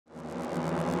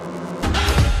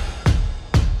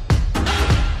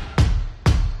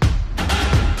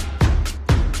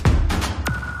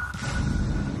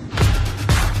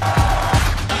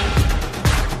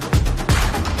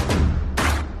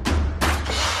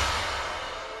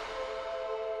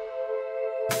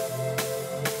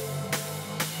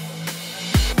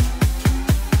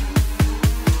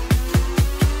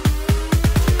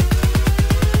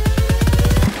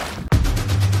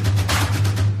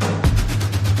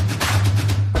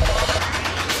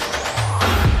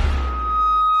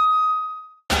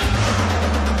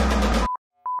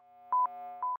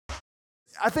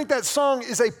think that song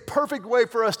is a perfect way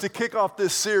for us to kick off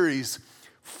this series,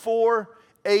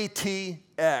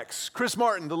 4ATX. Chris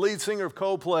Martin, the lead singer of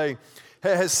Coldplay,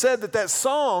 has said that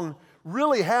song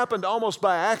really happened almost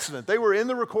by accident. They were in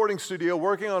the recording studio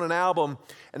working on an album,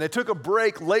 and they took a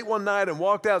break late one night and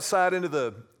walked outside into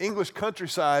the English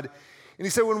countryside. And he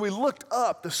said, when we looked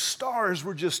up, the stars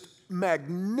were just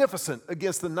magnificent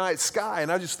against the night sky.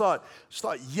 And I just thought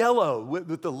yellow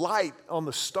with the light on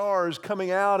the stars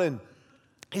coming out. And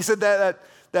he said that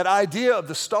idea of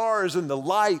the stars and the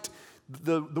light,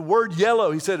 the word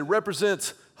yellow, he said it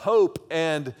represents hope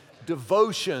and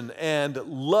devotion and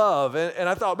love. And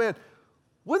I thought, man,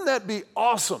 wouldn't that be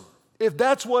awesome if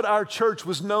that's what our church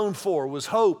was known for, was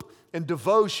hope and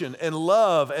devotion and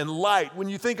love and light? When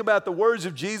you think about the words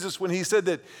of Jesus when he said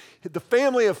that the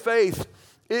family of faith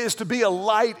is to be a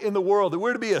light in the world, that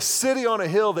we're to be a city on a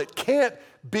hill that can't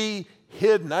be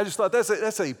hidden. I just thought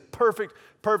that's a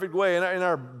perfect way. And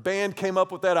our band came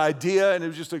up with that idea, and it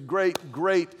was just a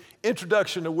great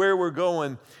introduction to where we're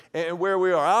going and where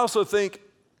we are. I also think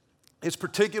it's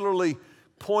particularly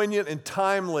poignant and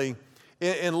timely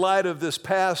in light of this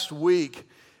past week.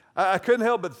 I couldn't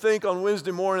help but think on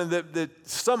Wednesday morning that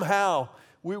somehow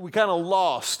we kind of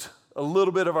lost a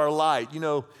little bit of our light. You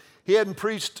know, he hadn't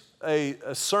preached a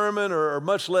sermon or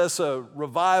much less a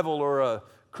revival or a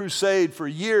crusade for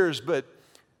years, but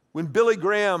when Billy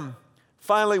Graham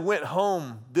finally went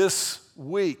home this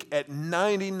week at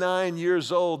 99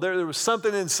 years old, there was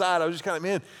something inside. I was just kind of,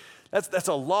 man, that's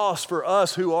a loss for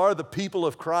us who are the people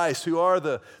of Christ, who are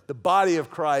the body of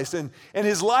Christ. And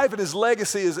his life and his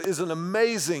legacy is an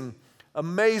amazing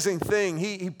thing.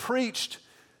 He preached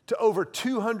to over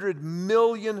 200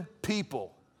 million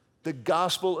people the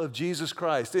gospel of Jesus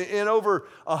Christ in over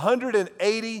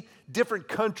 180 different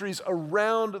countries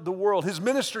around the world. His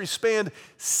ministry spanned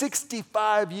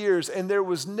 65 years, and there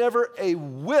was never a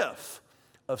whiff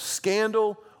of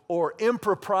scandal or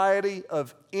impropriety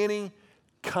of any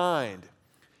kind.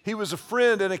 He was a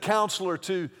friend and a counselor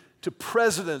to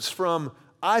presidents from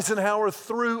Eisenhower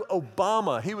through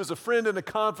Obama. He was a friend and a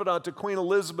confidant to Queen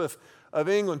Elizabeth of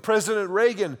England. President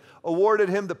Reagan awarded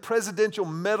him the Presidential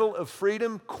Medal of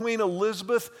Freedom. Queen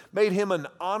Elizabeth made him an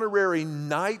honorary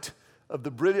knight of the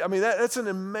British. I mean, that's an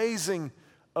amazing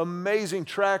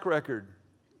track record.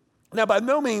 Now, by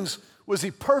no means was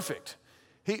he perfect.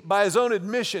 By his own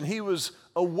admission, he was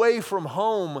away from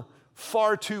home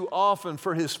far too often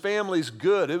for his family's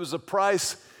good. It was a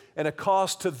price and a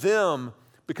cost to them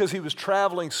because he was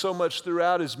traveling so much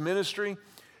throughout his ministry.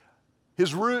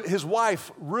 His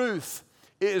wife, Ruth,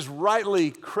 is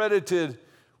rightly credited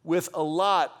with a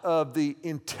lot of the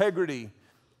integrity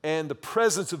and the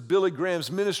presence of Billy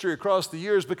Graham's ministry across the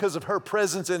years because of her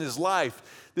presence in his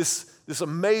life. This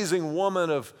amazing woman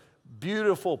of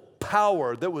beautiful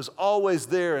power that was always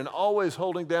there and always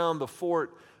holding down the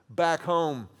fort back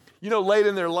home. You know, late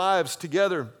in their lives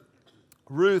together,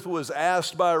 Ruth was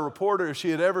asked by a reporter if she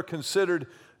had ever considered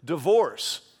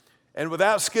divorce. And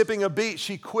without skipping a beat,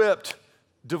 she quipped,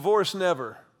 "Divorce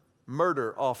never,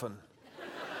 murder often." I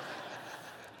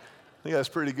think that's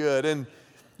pretty good. And,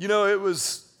 you know, it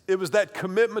was that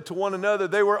commitment to one another.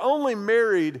 They were only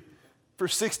married for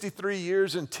 63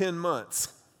 years and 10 months,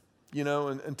 you know,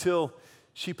 until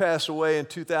she passed away in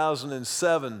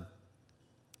 2007.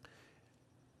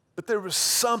 But there was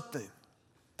something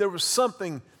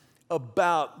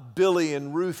about Billy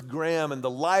and Ruth Graham and the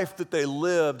life that they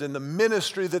lived and the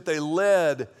ministry that they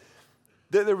led.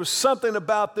 There was something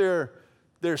about their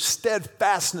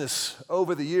steadfastness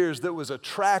over the years that was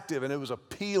attractive and it was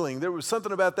appealing. There was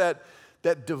something about that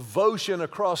devotion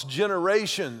across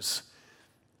generations.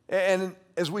 And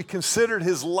as we considered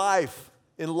his life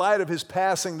in light of his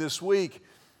passing this week,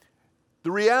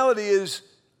 the reality is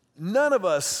none of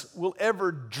us will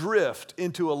ever drift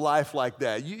into a life like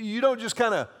that. You don't just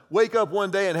kind of wake up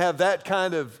one day and have that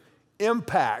kind of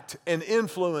impact and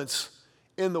influence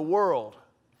in the world.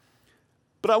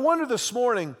 But I wonder this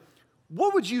morning,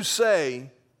 what would you say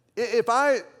if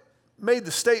I made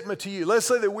the statement to you? Let's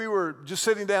say that we were just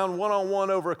sitting down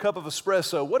one-on-one over a cup of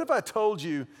espresso. What if I told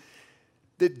you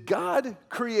that God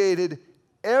created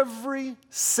every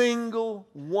single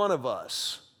one of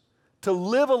us to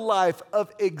live a life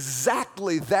of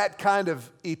exactly that kind of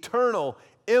eternal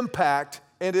impact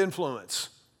and influence?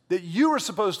 That you were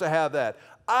supposed to have that.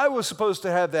 I was supposed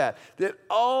to have that. That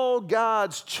all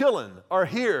God's children are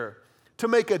here to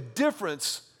make a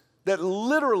difference that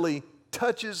literally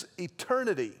touches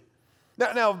eternity.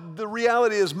 Now, the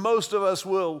reality is most of us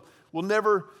will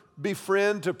never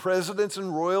befriend to presidents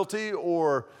and royalty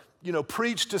or, you know,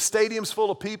 preach to stadiums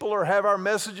full of people or have our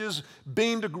messages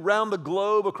beamed around the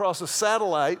globe across a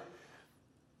satellite.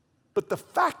 But the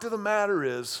fact of the matter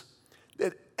is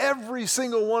that every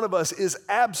single one of us is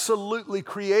absolutely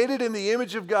created in the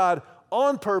image of God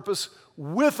on purpose,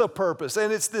 with a purpose.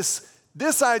 And it's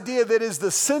this idea that is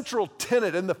the central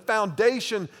tenet and the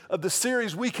foundation of the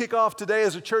series we kick off today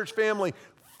as a church family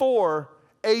for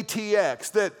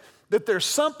ATX, that there's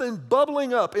something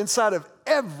bubbling up inside of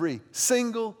every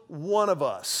single one of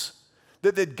us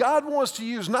that God wants to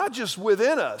use not just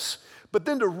within us, but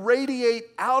then to radiate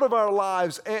out of our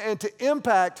lives and to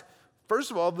impact,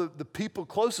 first of all, the people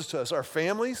closest to us, our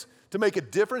families, to make a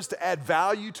difference, to add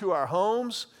value to our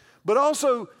homes, but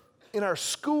also in our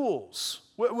schools,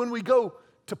 when we go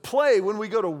to play, when we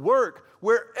go to work,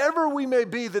 wherever we may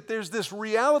be, that there's this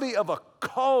reality of a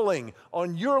calling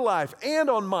on your life and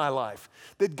on my life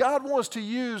that God wants to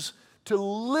use to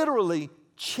literally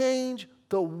change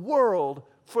the world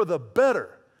for the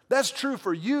better. That's true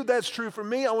for you. That's true for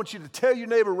me. I want you to tell your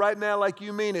neighbor right now like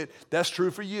you mean it. That's true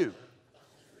for you.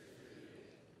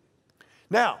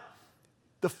 Now,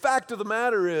 the fact of the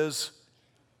matter is,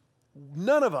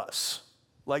 none of us,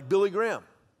 like Billy Graham,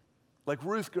 like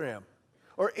Ruth Graham,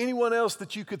 or anyone else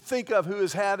that you could think of who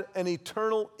has had an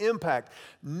eternal impact,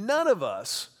 none of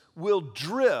us will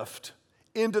drift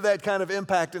into that kind of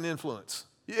impact and influence.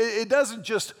 It doesn't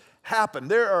just happen.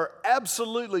 There are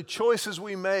absolutely choices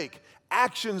we make,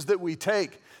 actions that we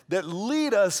take that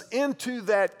lead us into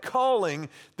that calling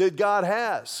that God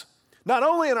has. Not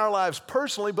only in our lives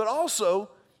personally, but also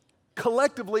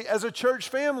collectively as a church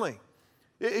family.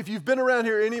 If you've been around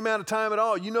here any amount of time at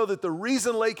all, you know that the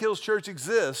reason Lake Hills Church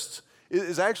exists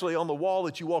is actually on the wall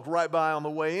that you walked right by on the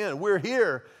way in. We're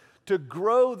here to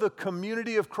grow the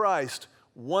community of Christ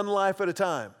one life at a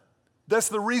time. That's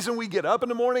the reason we get up in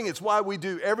the morning. It's why we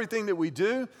do everything that we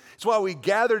do. It's why we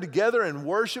gather together and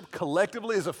worship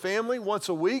collectively as a family once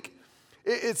a week.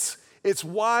 It's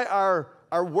why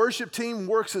our worship team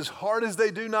works as hard as they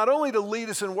do, not only to lead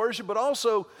us in worship, but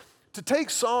also to take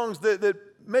songs that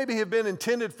maybe have been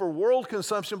intended for world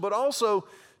consumption, but also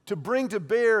to bring to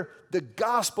bear the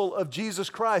gospel of Jesus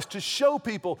Christ, to show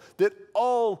people that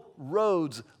all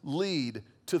roads lead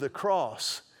to the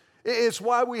cross. It's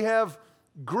why we have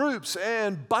groups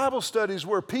and Bible studies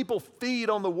where people feed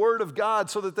on the Word of God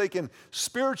so that they can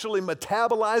spiritually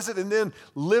metabolize it and then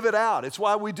live it out. It's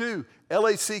why we do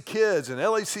LHC Kids and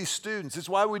LHC Students. It's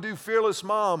why we do Fearless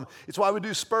Mom. It's why we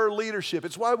do Spur Leadership.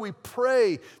 It's why we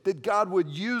pray that God would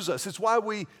use us. It's why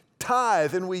we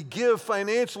tithe and we give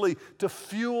financially to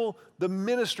fuel the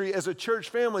ministry as a church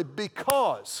family,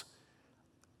 because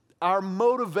our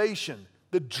motivation,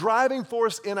 the driving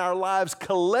force in our lives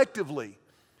collectively,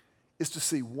 is to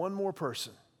see one more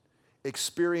person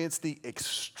experience the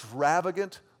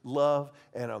extravagant love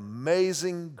and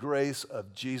amazing grace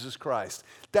of Jesus Christ.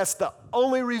 That's the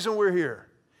only reason we're here.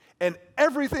 And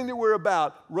everything that we're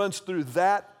about runs through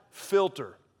that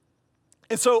filter.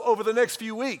 And so over the next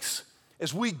few weeks,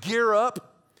 as we gear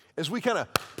up, as we kind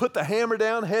of put the hammer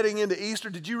down heading into Easter,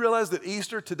 did you realize that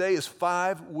Easter today is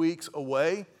 5 weeks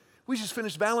away? We just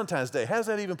finished Valentine's Day. How's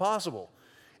that even possible?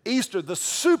 Easter, the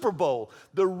Super Bowl,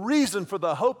 the reason for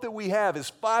the hope that we have is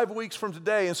 5 weeks from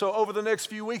today. And so over the next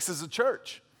few weeks as a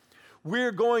church,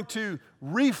 we're going to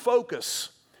refocus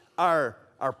our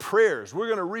prayers. We're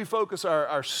going to refocus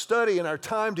our study and our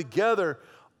time together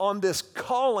on this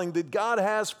calling that God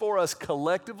has for us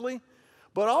collectively,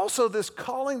 but also this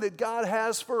calling that God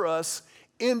has for us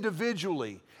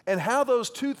individually, and how those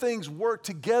two things work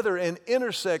together and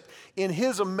intersect in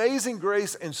His amazing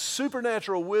grace and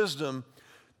supernatural wisdom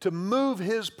to move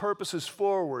His purposes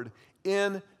forward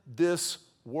in this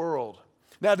world.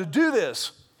 Now, to do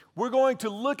this, we're going to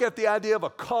look at the idea of a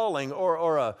calling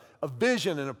or a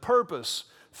vision and a purpose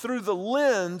through the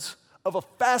lens of a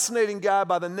fascinating guy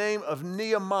by the name of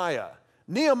Nehemiah.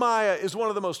 Nehemiah is one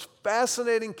of the most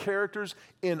fascinating characters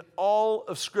in all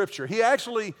of Scripture. He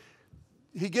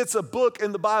gets a book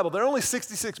in the Bible. There are only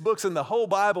 66 books in the whole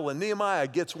Bible, and Nehemiah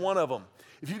gets one of them.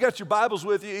 If you've got your Bibles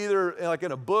with you, either like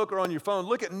in a book or on your phone,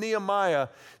 look at Nehemiah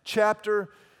chapter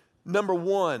number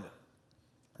 1.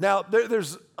 Now,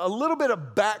 there's a little bit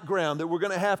of background that we're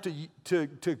going to have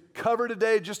to cover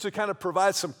today just to kind of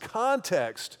provide some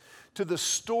context to the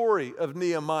story of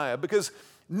Nehemiah, because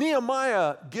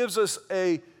Nehemiah gives us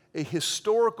a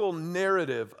historical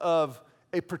narrative of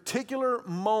a particular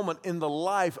moment in the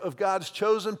life of God's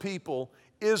chosen people,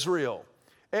 Israel.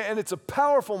 And it's a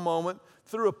powerful moment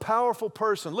through a powerful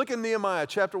person. Look at Nehemiah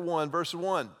chapter 1, verse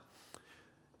 1.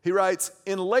 He writes,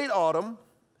 "In late autumn,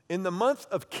 in the month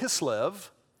of Kislev,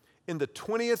 in the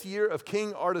 20th year of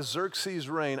King Artaxerxes'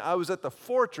 reign, I was at the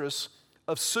fortress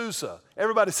of Susa."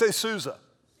 Everybody say Susa.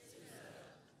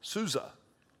 Susa.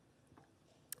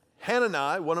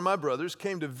 Hanani, one of my brothers,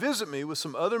 came to visit me with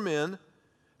some other men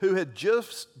who had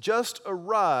just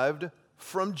arrived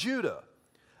from Judah.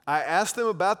 I asked them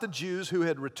about the Jews who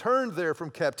had returned there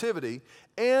from captivity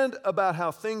and about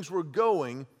how things were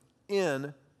going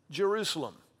in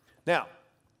Jerusalem. Now,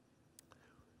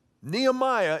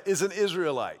 Nehemiah is an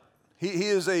Israelite. He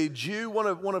is a Jew, one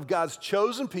of God's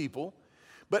chosen people.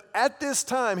 But at this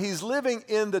time, he's living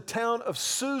in the town of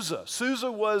Susa.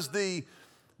 Susa was the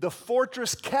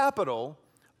fortress capital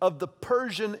of the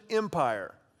Persian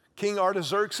Empire. King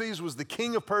Artaxerxes was the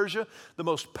king of Persia, the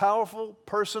most powerful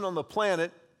person on the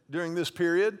planet during this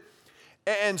period.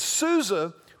 And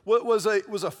Susa was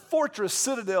a fortress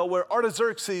citadel where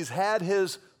Artaxerxes had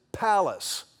his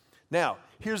palace. Now,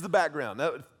 here's the background.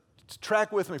 Now,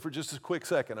 track with me for just a quick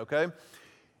second, okay?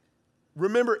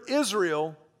 Remember,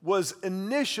 Israel was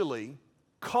initially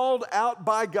called out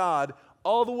by God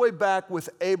all the way back with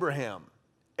Abraham.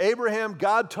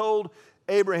 God told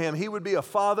Abraham he would be a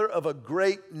father of a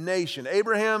great nation.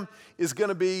 Abraham is going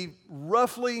to be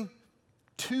roughly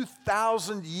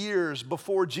 2,000 years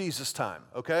before Jesus' time,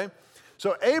 okay?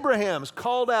 So Abraham's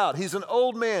called out. He's an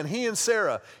old man, he and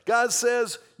Sarah. God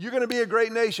says, you're going to be a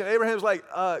great nation. Abraham's like,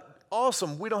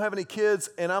 awesome, we don't have any kids,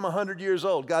 and I'm 100 years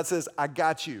old. God says, I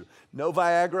got you. No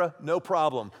Viagra, no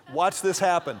problem. Watch this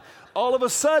happen. All of a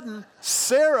sudden,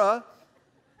 Sarah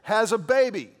has a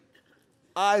baby,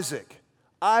 Isaac,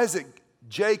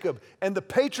 Jacob, and the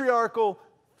patriarchal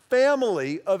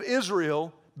family of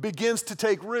Israel begins to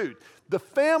take root. The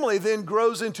family then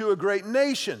grows into a great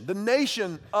nation, the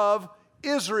nation of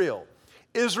Israel.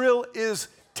 Israel is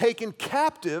taken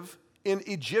captive in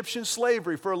Egyptian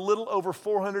slavery for a little over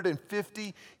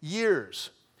 450 years.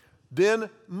 Then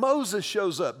Moses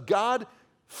shows up. God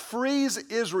frees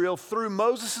Israel through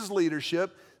Moses'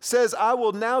 leadership, says, I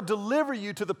will now deliver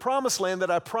you to the promised land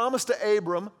that I promised to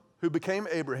Abram, who became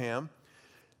Abraham.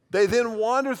 They then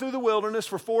wander through the wilderness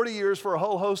for 40 years for a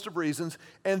whole host of reasons.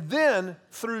 And then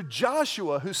through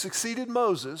Joshua, who succeeded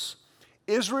Moses,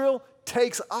 Israel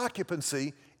takes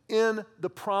occupancy in the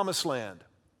promised land.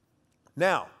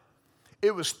 Now,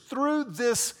 it was through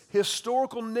this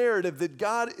historical narrative that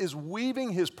God is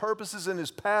weaving his purposes and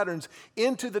his patterns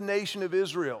into the nation of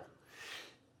Israel.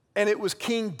 And it was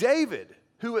King David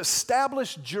who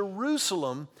established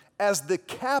Jerusalem as the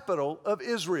capital of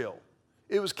Israel.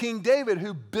 It was King David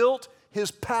who built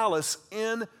his palace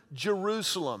in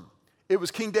Jerusalem. It was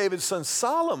King David's son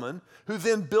Solomon who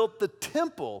then built the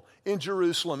temple in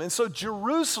Jerusalem. And so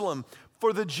Jerusalem,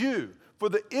 for the Jew, for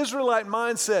the Israelite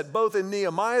mindset, both in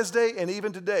Nehemiah's day and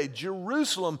even today,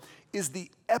 Jerusalem is the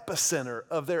epicenter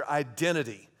of their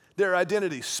identity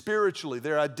spiritually,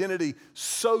 their identity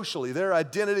socially, their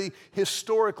identity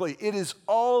historically. It is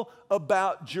all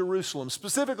about Jerusalem,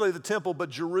 specifically the temple, but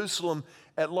Jerusalem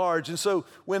at large. And so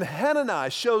when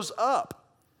Hanani shows up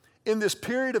in this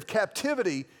period of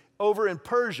captivity over in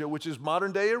Persia, which is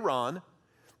modern day Iran,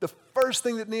 the first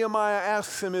thing that Nehemiah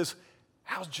asks him is,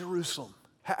 how's Jerusalem?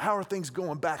 How are things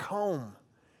going back home?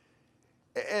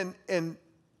 And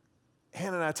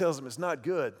Hanani tells him it's not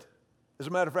good. As a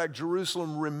matter of fact,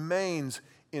 Jerusalem remains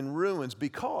in ruins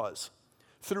because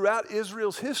throughout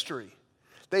Israel's history,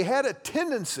 they had a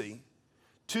tendency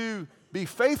to be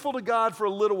faithful to God for a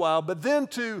little while, but then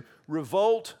to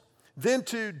revolt, then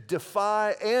to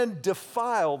defy and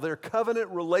defile their covenant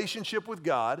relationship with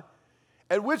God,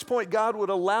 at which point God would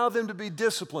allow them to be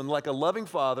disciplined like a loving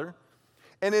father.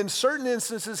 And in certain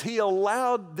instances, he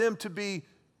allowed them to be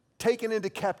taken into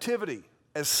captivity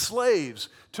as slaves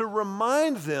to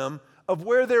remind them of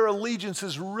where their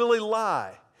allegiances really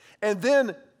lie. And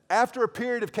then after a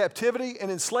period of captivity and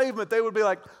enslavement, they would be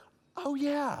like, oh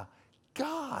yeah,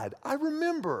 God, I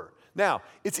remember. Now,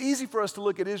 it's easy for us to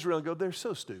look at Israel and go, they're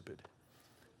so stupid.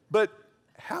 But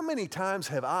how many times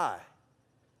have I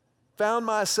found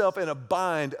myself in a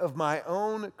bind of my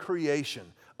own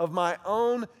creation, of my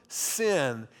own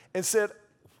sin, and said,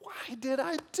 why did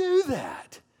I do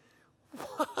that?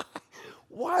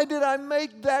 Why did I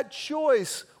make that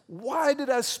choice? Why did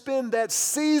I spend that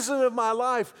season of my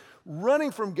life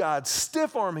running from God,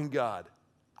 stiff-arming God?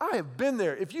 I have been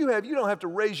there. If you have, you don't have to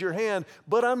raise your hand,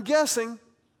 but I'm guessing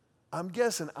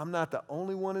I'm not the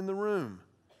only one in the room.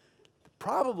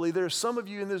 Probably there's some of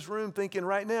you in this room thinking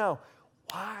right now,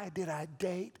 why did I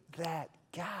date that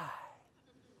guy?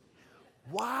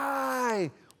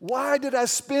 Why? Why did I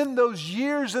spend those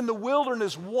years in the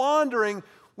wilderness wandering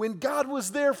when God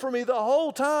was there for me the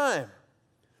whole time?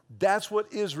 That's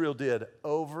what Israel did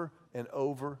over and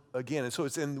over again. And so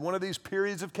it's in one of these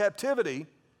periods of captivity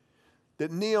that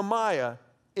Nehemiah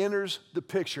enters the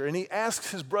picture. And he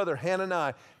asks his brother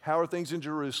Hanani, how are things in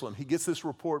Jerusalem? He gets this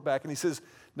report back and he says,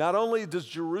 Not only does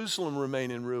Jerusalem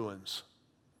remain in ruins,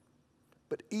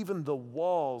 but even the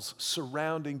walls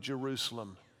surrounding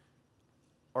Jerusalem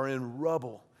are in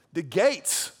rubble. The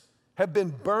gates have been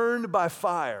burned by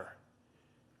fire.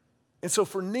 And so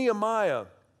for Nehemiah,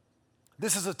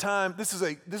 this is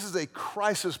a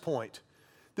crisis point.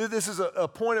 This is a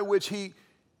point at which he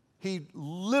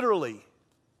literally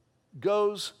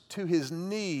goes to his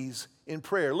knees in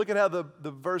prayer. Look at how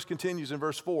the verse continues in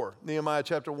verse 4, Nehemiah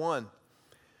chapter 1.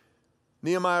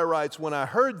 Nehemiah writes, "When I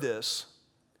heard this,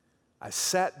 I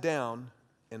sat down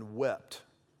and wept.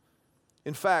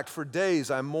 In fact, for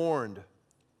days I mourned,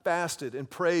 fasted, and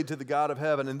prayed to the God of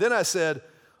heaven. And then I said,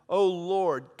 O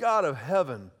Lord, God of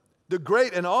heaven, the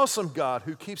great and awesome God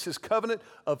who keeps his covenant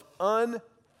of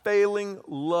unfailing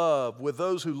love with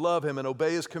those who love him and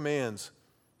obey his commands,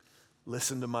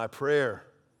 listen to my prayer.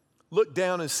 Look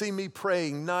down and see me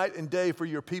praying night and day for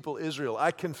your people Israel.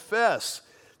 I confess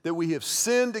that we have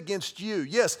sinned against you.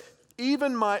 Yes,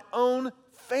 even my own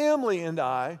family and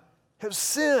I have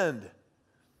sinned."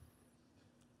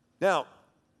 Now,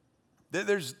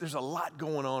 there's a lot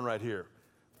going on right here.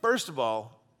 First of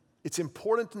all, it's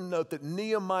important to note that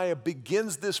Nehemiah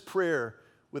begins this prayer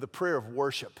with a prayer of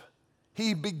worship.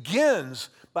 He begins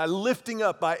by lifting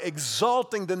up, by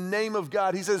exalting the name of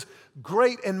God. He says,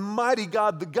 "Great and mighty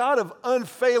God, the God of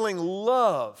unfailing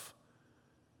love."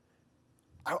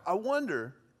 I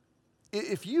wonder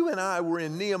if you and I were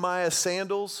in Nehemiah's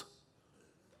sandals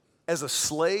as a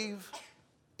slave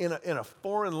in a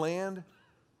foreign land,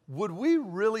 would we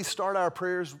really start our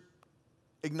prayers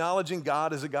acknowledging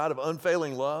God as a God of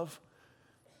unfailing love?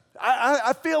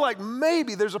 I feel like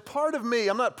maybe there's a part of me,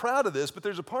 I'm not proud of this, but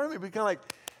there's a part of me kind of like,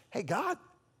 "Hey, God,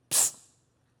 psst,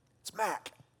 it's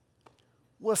Mac.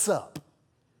 What's up?"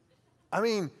 I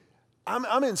mean,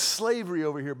 I'm in slavery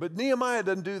over here, but Nehemiah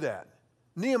doesn't do that.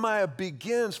 Nehemiah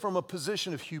begins from a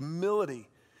position of humility.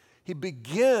 He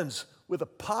begins with a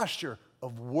posture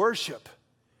of worship.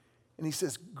 And he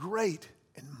says, "Great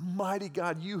and mighty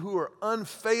God, you who are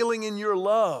unfailing in your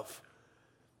love."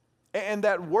 And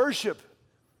that worship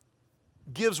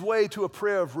gives way to a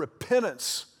prayer of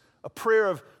repentance, a prayer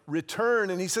of return.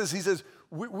 And he says,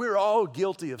 we're all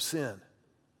guilty of sin.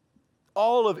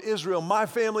 All of Israel, my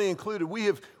family included, we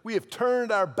have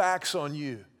turned our backs on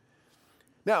you.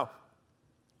 Now,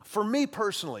 for me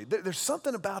personally, there's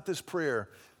something about this prayer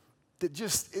that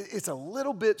it's a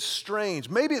little bit strange.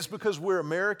 Maybe it's because we're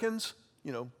Americans,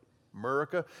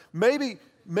 America. Maybe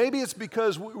it's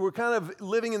because we're kind of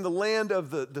living in the land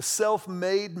of the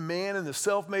self-made man and the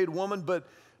self-made woman, but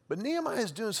Nehemiah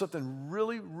is doing something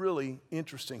really, really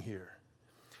interesting here.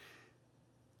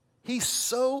 He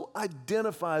so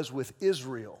identifies with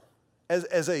Israel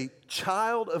as a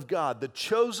child of God, the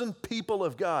chosen people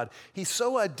of God. He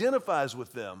so identifies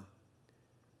with them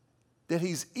that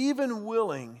he's even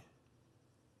willing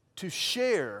to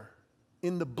share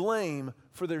in the blame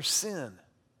for their sin.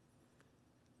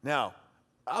 Now,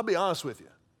 I'll be honest with you.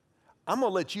 I'm going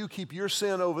to let you keep your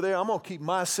sin over there. I'm going to keep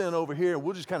my sin over here, and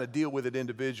we'll just kind of deal with it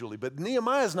individually. But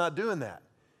Nehemiah's not doing that.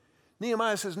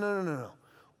 Nehemiah says, no.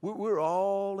 We're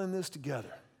all in this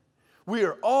together. We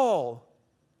are all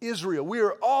Israel. We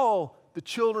are all the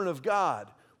children of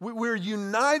God. We're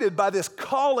united by this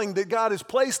calling that God has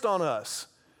placed on us.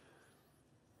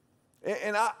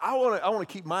 And I want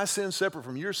to keep my sin separate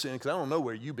from your sin because I don't know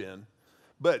where you've been.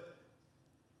 But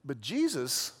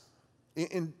Jesus,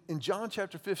 in John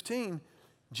chapter 15,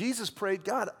 Jesus prayed,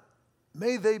 "God,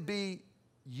 may they be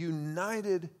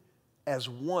united as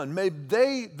one. May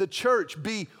they, the church,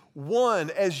 be one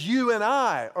as you and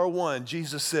I are one,"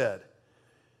 Jesus said.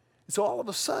 And so all of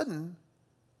a sudden,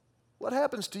 what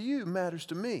happens to you matters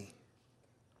to me.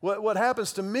 What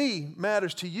happens to me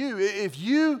matters to you. If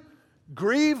you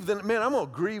grieve, then, man, I'm going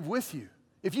to grieve with you.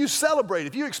 If you celebrate,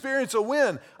 if you experience a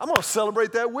win, I'm going to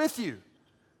celebrate that with you.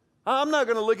 I'm not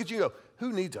going to look at you and go,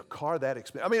 "Who needs a car that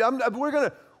expensive?" I mean,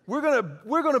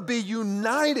 we're going to be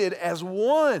united as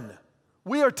one.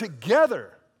 We are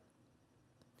together.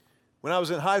 When I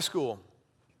was in high school,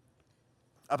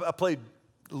 I played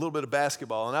a little bit of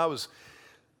basketball, and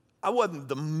I wasn't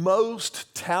the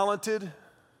most talented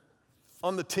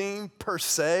on the team per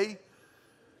se,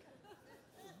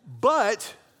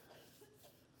 but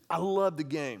I loved the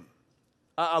game.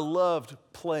 I loved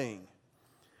playing.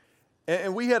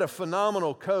 And we had a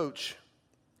phenomenal coach,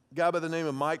 a guy by the name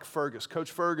of Mike Fergus. Coach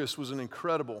Fergus was an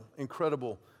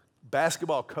incredible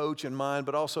basketball coach in mind,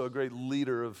 but also a great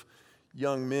leader of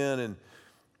young men. And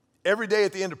every day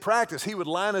at the end of practice, he would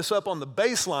line us up on the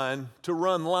baseline to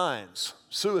run lines,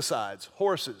 suicides,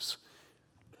 horses,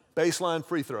 baseline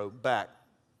free throw, back,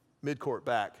 midcourt,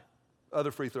 back,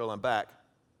 other free throw line, back.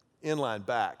 inline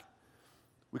back.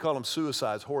 We call them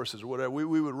suicides, horses or whatever.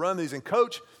 We would run these, and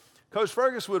Coach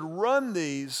Fergus would run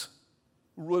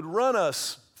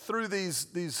us through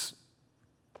these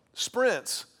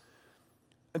sprints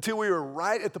until we were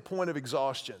right at the point of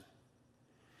exhaustion.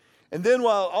 And then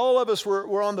while all of us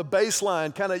were on the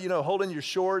baseline, kind of, holding your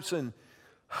shorts and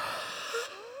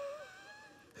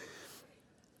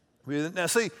now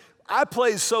see, I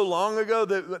played so long ago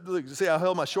that, look, see, I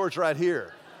held my shorts right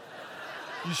here.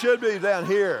 You should be down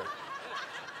here.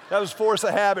 That was force of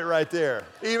habit right there.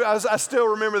 I still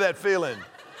remember that feeling.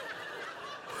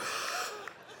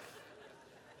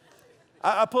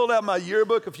 I pulled out my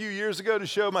yearbook a few years ago to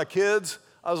show my kids.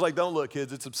 I was like, don't look,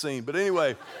 kids, it's obscene. But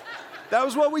anyway, that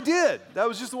was what we did. That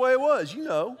was just the way it was,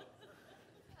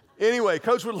 Anyway,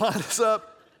 Coach would line us up.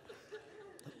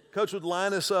 Coach would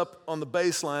line us up on the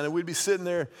baseline, and we'd be sitting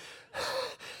there,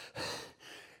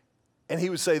 and he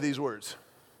would say these words,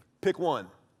 pick one.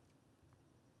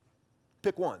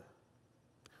 Pick one.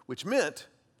 Which meant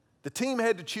the team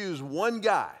had to choose one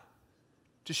guy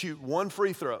to shoot one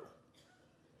free throw.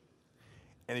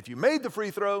 And if you made the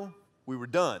free throw, we were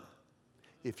done.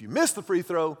 If you missed the free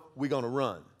throw, we're going to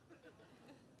run.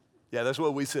 Yeah, that's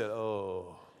what we said.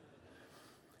 Oh.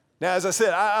 Now, as I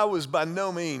said, I was by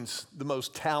no means the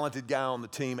most talented guy on the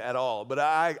team at all, but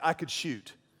I could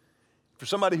shoot. For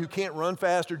somebody who can't run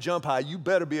fast or jump high, you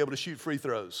better be able to shoot free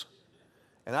throws.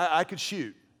 And I could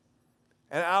shoot.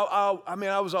 And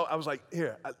I was like,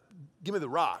 here, give me the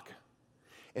rock.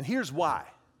 And here's why.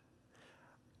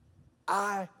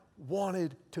 I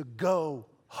wanted to go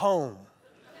home.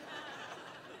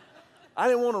 I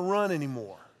didn't want to run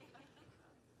anymore.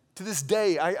 To this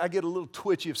day, I get a little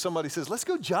twitchy if somebody says, let's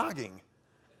go jogging.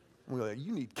 And we're like,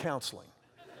 you need counseling.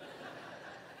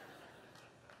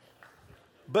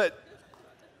 But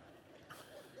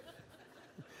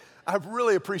I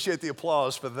really appreciate the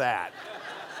applause for that.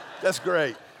 That's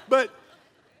great. But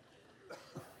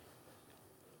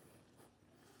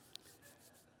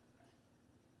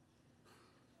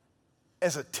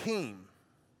as a team,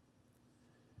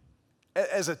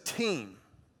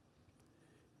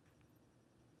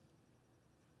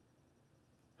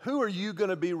 who are you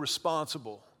going to be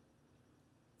responsible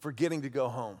for getting to go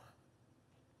home?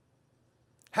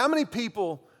 How many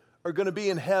people are going to be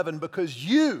in heaven because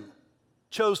you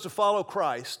chose to follow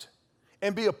Christ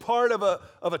and be a part of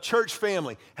a church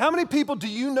family? How many people do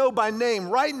you know by name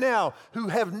right now who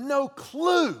have no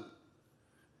clue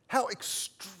how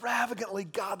extravagantly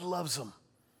God loves them?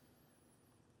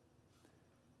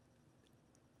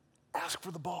 Ask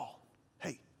for the ball.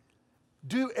 Hey,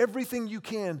 do everything you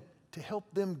can to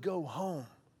help them go home.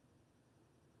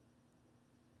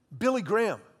 Billy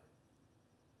Graham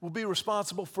will be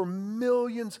responsible for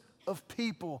millions of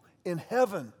people in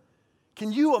heaven.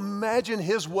 Can you imagine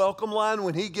his welcome line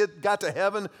when he got to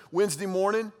heaven Wednesday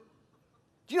morning?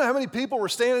 Do you know how many people were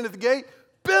standing at the gate?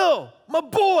 Bill, my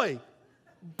boy,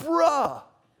 bruh.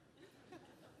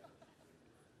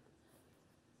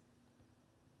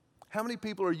 How many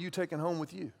people are you taking home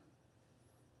with you?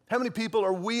 How many people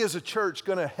are we as a church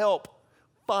going to help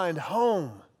find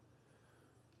home?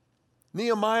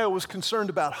 Nehemiah was concerned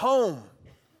about home.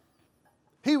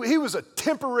 He was a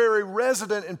temporary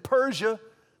resident in Persia.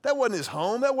 That wasn't his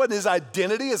home. That wasn't his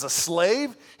identity as a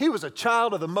slave. He was a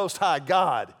child of the Most High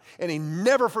God, and he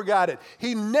never forgot it.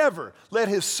 He never let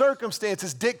his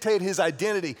circumstances dictate his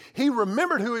identity. He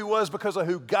remembered who he was because of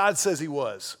who God says he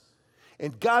was.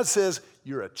 And God says,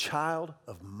 you're a child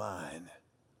of mine.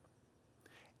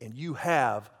 And you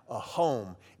have a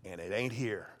home, and it ain't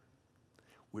here.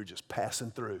 We're just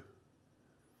passing through.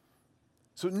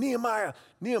 So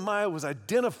Nehemiah was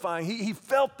identifying, he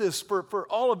felt this for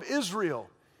all of Israel.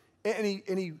 And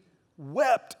he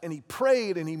wept, and he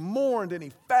prayed, and he mourned, and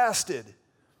he fasted.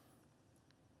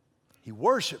 He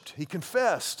worshiped, he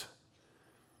confessed.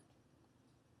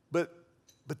 But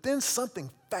then something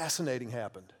fascinating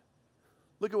happened.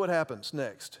 Look at what happens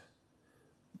next.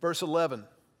 Verse 11.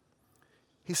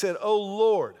 He said, "O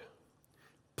Lord,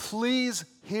 please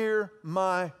hear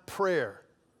my prayer.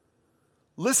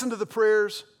 Listen to the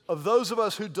prayers of those of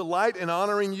us who delight in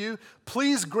honoring you.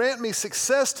 Please grant me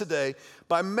success today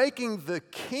by making the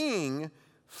king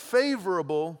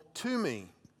favorable to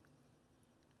me.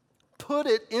 Put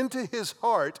it into his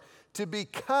heart to be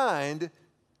kind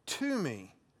to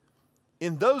me."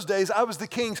 In those days, I was the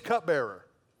king's cupbearer.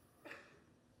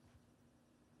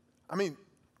 I mean,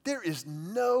 there is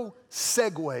no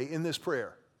segue in this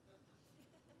prayer.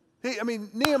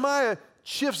 Nehemiah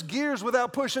shifts gears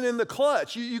without pushing in the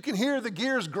clutch. You can hear the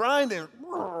gears grinding.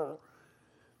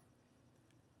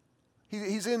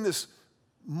 He's in this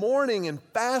mourning and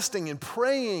fasting and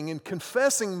praying and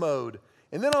confessing mode.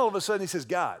 And then all of a sudden he says,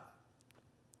 God,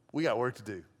 we got work to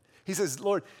do. He says,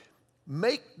 Lord,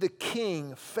 make the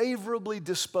king favorably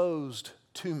disposed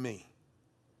to me.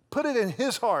 Put it in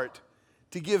his heart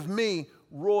to give me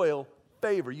royal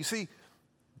favor. You see,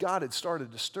 God had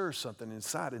started to stir something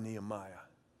inside of Nehemiah.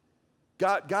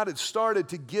 God had started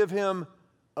to give him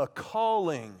a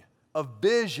calling, a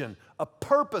vision, a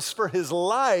purpose for his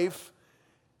life,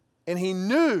 and he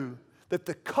knew that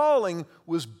the calling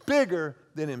was bigger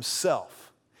than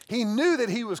himself. He knew that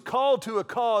he was called to a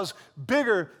cause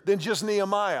bigger than just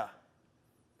Nehemiah.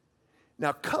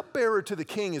 Now, cupbearer to the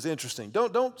king is interesting.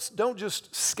 Don't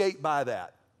just skate by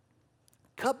that.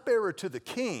 Cupbearer to the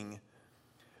king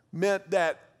meant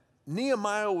that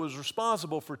Nehemiah was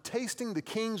responsible for tasting the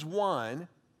king's wine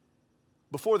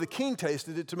before the king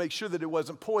tasted it to make sure that it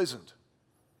wasn't poisoned.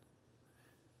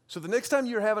 So the next time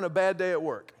you're having a bad day at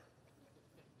work,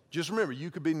 just remember,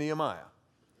 you could be Nehemiah.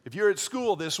 If you're at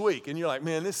school this week and you're like,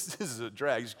 man, this is a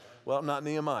drag. Well, I'm not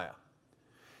Nehemiah.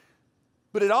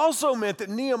 But it also meant that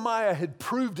Nehemiah had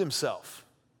proved himself.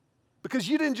 Because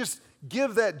you didn't just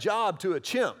give that job to a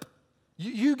chimp.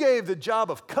 You gave the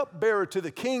job of cupbearer to the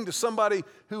king to somebody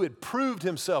who had proved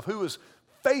himself, who was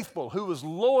faithful, who was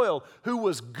loyal, who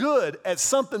was good at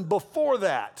something before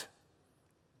that.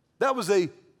 That was a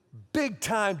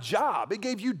big-time job. It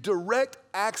gave you direct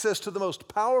access to the most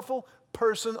powerful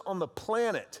person on the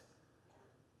planet.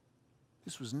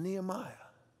 This was Nehemiah.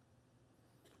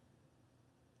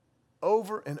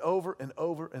 Over and over and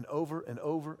over and over and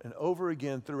over and over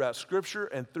again throughout Scripture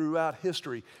and throughout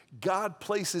history, God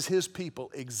places his people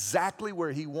exactly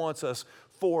where he wants us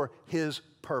for his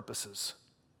purposes.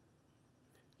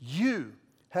 You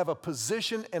have a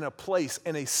position and a place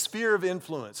and a sphere of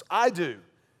influence. I do.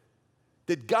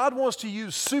 That God wants to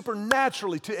use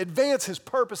supernaturally to advance his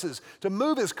purposes, to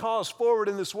move his cause forward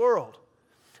in this world.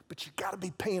 But you got to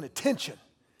be paying attention.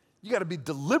 You got to be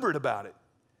deliberate about it.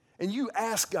 And you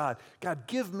ask God, God,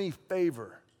 give me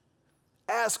favor.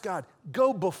 Ask God,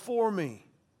 go before me.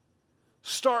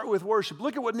 Start with worship.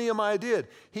 Look at what Nehemiah did.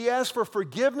 He asked for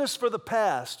forgiveness for the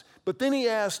past, but then he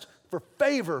asked for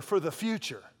favor for the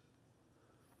future.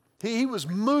 He was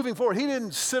moving forward. He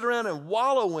didn't sit around and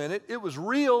wallow in it. It was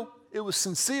real. It was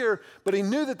sincere, but he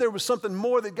knew that there was something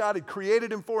more that God had created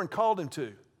him for and called him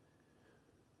to.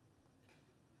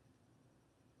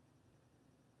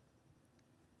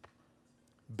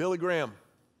 Billy Graham.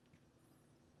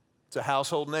 It's a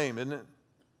household name, isn't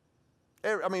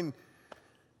it? I mean,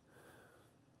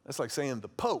 that's like saying the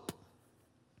Pope.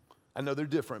 I know they're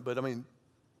different, but I mean,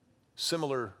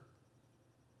 similar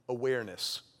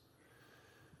awareness.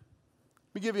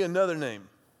 Let me give you another name.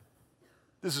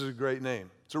 This is a great name.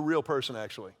 It's a real person,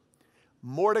 actually.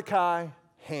 Mordecai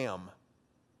Ham.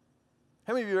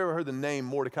 How many of you have ever heard the name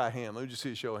Mordecai Ham? Let me just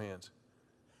see a show of hands.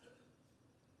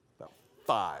 About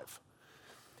 5.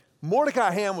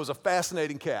 Mordecai Ham was a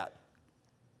fascinating cat.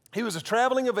 He was a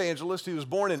traveling evangelist. He was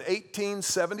born in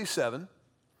 1877,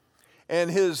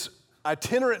 and his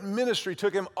itinerant ministry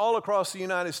took him all across the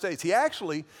United States. He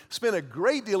actually spent a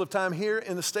great deal of time here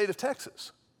in the state of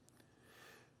Texas.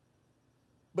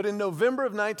 But in November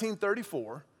of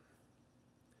 1934,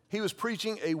 he was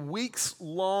preaching a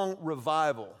weeks-long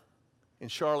revival in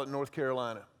Charlotte, North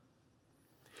Carolina.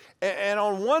 And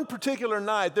on one particular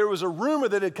night, there was a rumor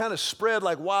that had kind of spread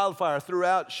like wildfire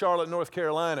throughout Charlotte, North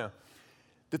Carolina,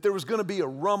 that there was going to be a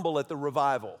rumble at the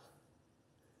revival.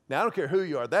 Now, I don't care who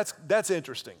you are. That's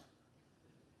interesting.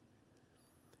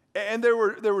 And there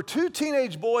were 2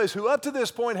 teenage boys who up to this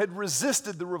point had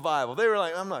resisted the revival. They were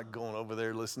like, I'm not going over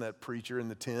there to listen to that preacher in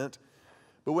the tent.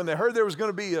 But when they heard there was going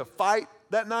to be a fight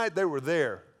that night, they were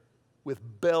there with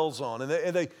bells on.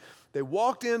 And they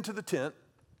walked into the tent,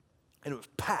 and it was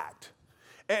packed.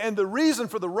 And the reason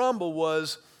for the rumble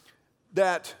was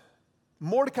that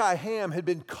Mordecai Ham had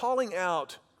been calling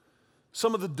out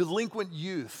some of the delinquent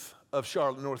youth of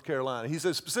Charlotte, North Carolina. He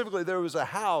said specifically there was a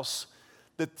house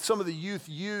that some of the youth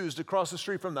used across the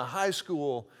street from the high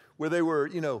school where they were,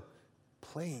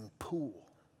 playing pool.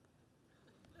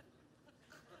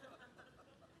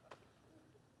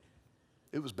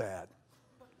 It was bad.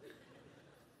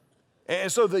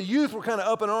 And so the youth were kind of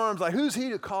up in arms, like, who's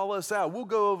he to call us out? We'll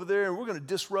go over there and we're going to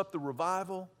disrupt the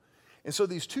revival. And so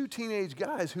these 2 teenage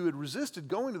guys who had resisted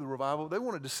going to the revival, they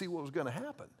wanted to see what was going to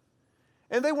happen.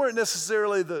 And they weren't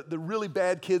necessarily the really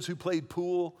bad kids who played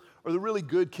pool or the really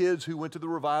good kids who went to the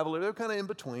revival. They were kind of in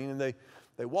between. And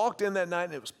they walked in that night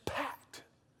and it was packed.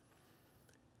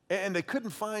 And they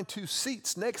couldn't find 2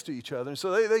 seats next to each other. And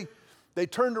so they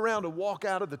turned around to walk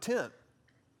out of the tent.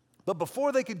 But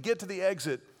before they could get to the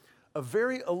exit, a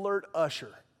very alert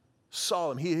usher saw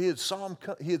them. He had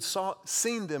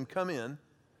seen them come in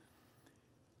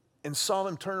and saw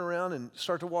them turn around and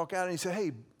start to walk out. And he said,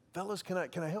 "Hey, fellas, can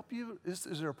I help you? Is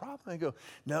there a problem?" And they go,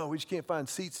 "No, we just can't find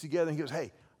seats together." And he goes,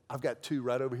 "Hey, I've got two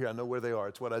right over here. I know where they are.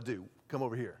 It's what I do. Come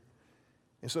over here."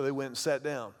 And so they went and sat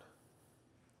down.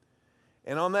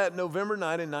 And on that November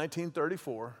night in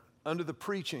 1934, under the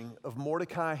preaching of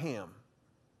Mordecai Ham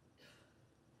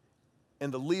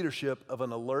and the leadership of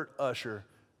an alert usher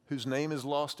whose name is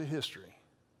lost to history,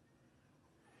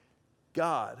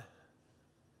 God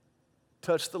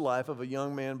touched the life of a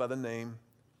young man by the name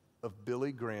of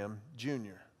Billy Graham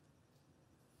Jr.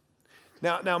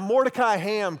 Now Mordecai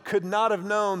Ham could not have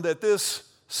known that this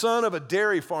son of a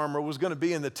dairy farmer was going to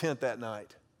be in the tent that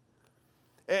night.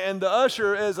 And the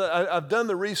usher, as I've done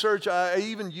the research, I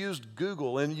even used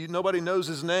Google, and nobody knows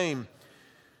his name.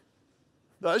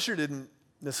 The usher didn't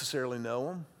necessarily know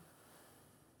him.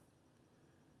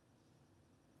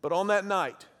 But on that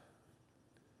night,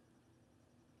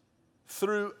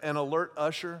 through an alert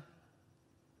usher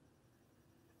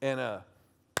and a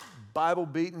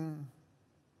Bible-beaten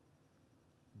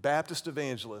Baptist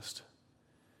evangelist,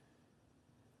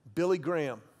 Billy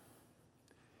Graham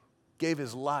gave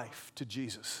his life to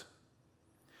Jesus.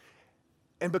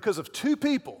 And because of two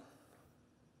people,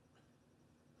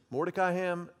 Mordecai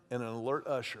Ham and an alert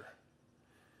usher,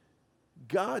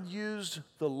 God used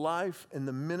the life and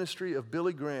the ministry of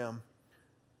Billy Graham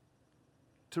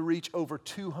to reach over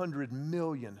 200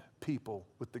 million people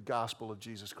with the gospel of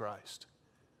Jesus Christ.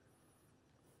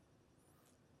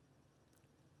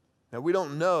 Now, we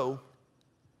don't know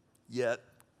yet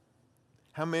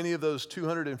how many of those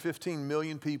 215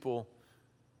 million people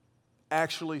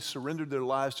actually surrendered their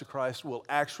lives to Christ, will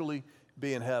actually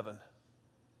be in heaven.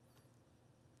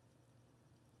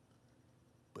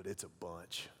 But it's a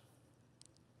bunch.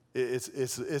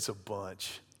 It's a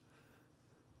bunch.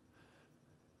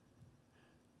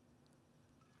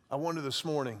 I wonder this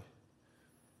morning,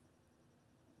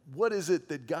 what is it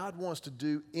that God wants to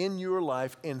do in your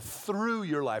life and through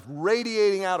your life,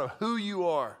 radiating out of who you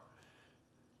are,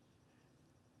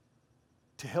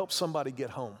 to help somebody get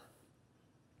home,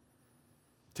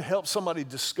 to help somebody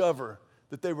discover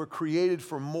that they were created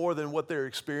for more than what they're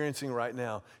experiencing right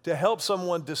now, to help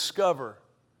someone discover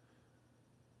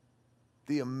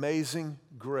the amazing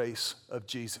grace of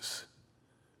Jesus.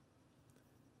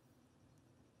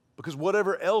 Because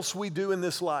whatever else we do in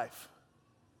this life,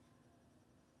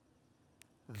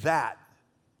 that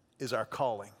is our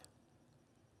calling.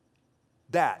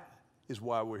 That is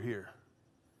why we're here.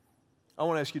 I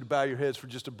want to ask you to bow your heads for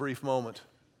just a brief moment.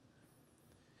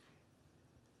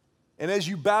 And as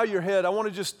you bow your head, I want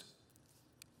to just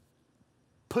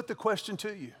put the question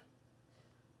to you.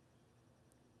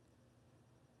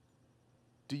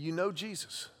 Do you know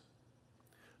Jesus?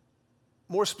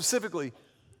 More specifically,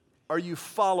 are you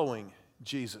following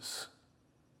Jesus?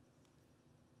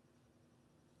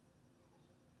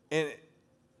 And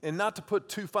not to put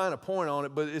too fine a point on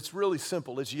it, but it's really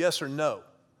simple. It's yes or no.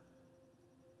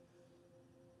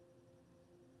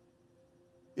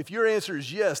 If your answer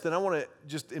is yes, then I want to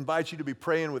just invite you to be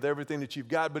praying with everything that you've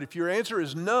got. But if your answer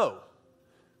is no,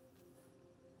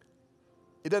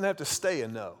 it doesn't have to stay a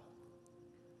no.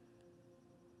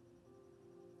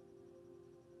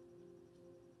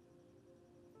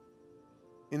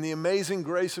 In the amazing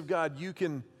grace of God, you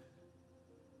can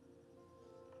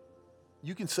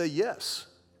say yes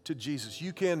to Jesus.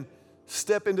 You can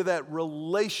step into that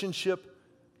relationship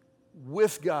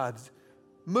with God,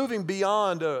 moving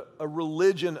beyond a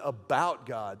religion about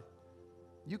God.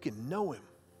 You can know Him.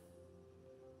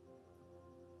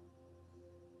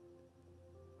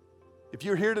 If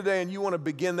you're here today and you want to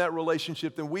begin that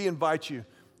relationship, then we invite you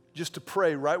just to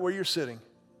pray right where you're sitting.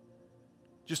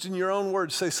 Just in your own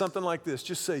words, say something like this.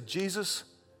 Just say, Jesus,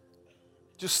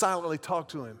 just silently talk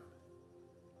to Him.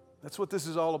 That's what this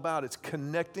is all about. It's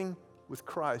connecting with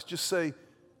Christ. Just say,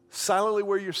 silently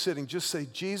where you're sitting, just say,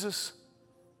 Jesus,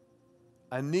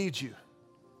 I need you.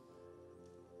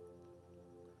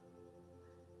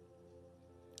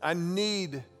 I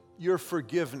need your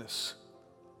forgiveness,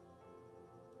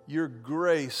 your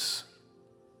grace.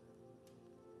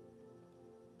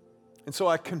 And so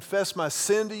I confess my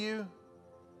sin to you,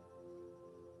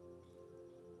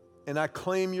 and I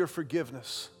claim your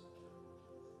forgiveness.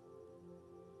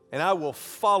 And I will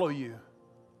follow you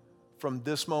from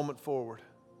this moment forward.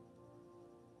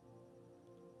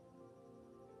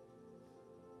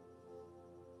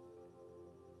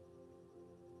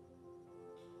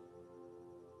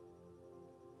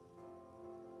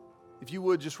 If you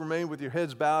would just remain with your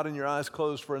heads bowed and your eyes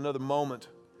closed for another moment.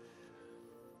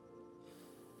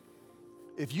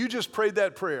 If you just prayed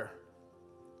that prayer,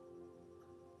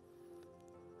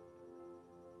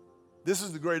 this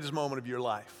is the greatest moment of your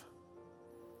life.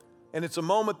 And it's a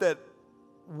moment that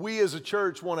we as a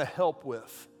church want to help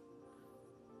with.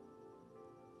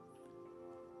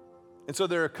 And so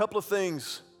there are a couple of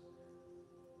things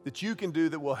that you can do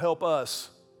that will help us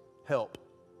help.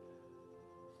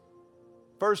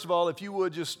 First of all, if you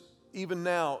would just, even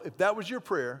now, if that was your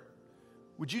prayer,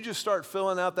 would you just start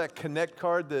filling out that connect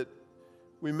card that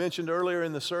we mentioned earlier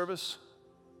in the service?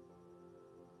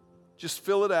 Just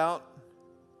fill it out.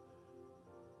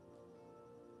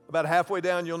 About halfway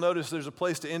down, you'll notice there's a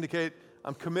place to indicate,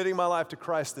 I'm committing my life to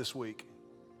Christ this week.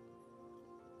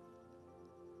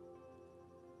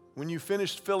 When you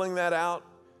finished filling that out,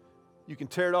 you can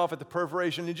tear it off at the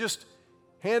perforation and just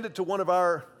hand it to one of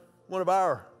our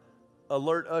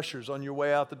alert ushers on your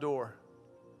way out the door.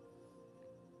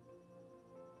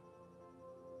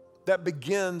 That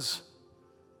begins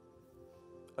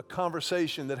a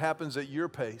conversation that happens at your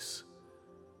pace,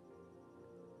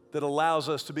 that allows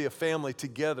us to be a family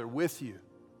together with you.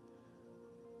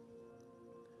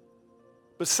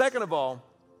 But second of all,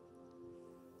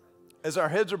 as our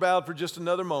heads are bowed for just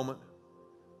another moment,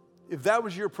 if that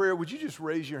was your prayer, would you just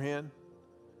raise your hand?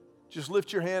 Just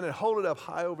lift your hand and hold it up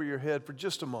high over your head for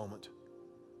just a moment.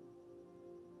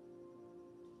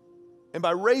 And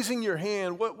by raising your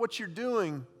hand, what you're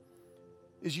doing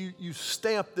is you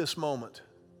stamp this moment.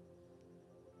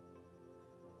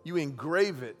 You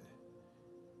engrave it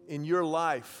in your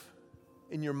life,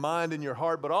 in your mind, in your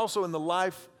heart, but also in the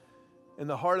life and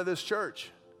the heart of this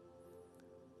church.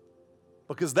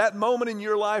 Because that moment in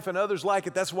your life and others like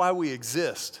it, that's why we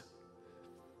exist.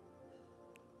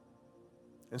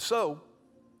 And so,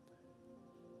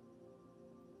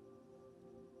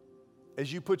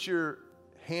 as you put your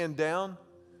hand down,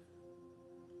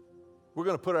 we're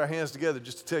going to put our hands together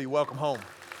just to tell you, welcome home.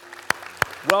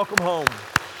 Welcome home.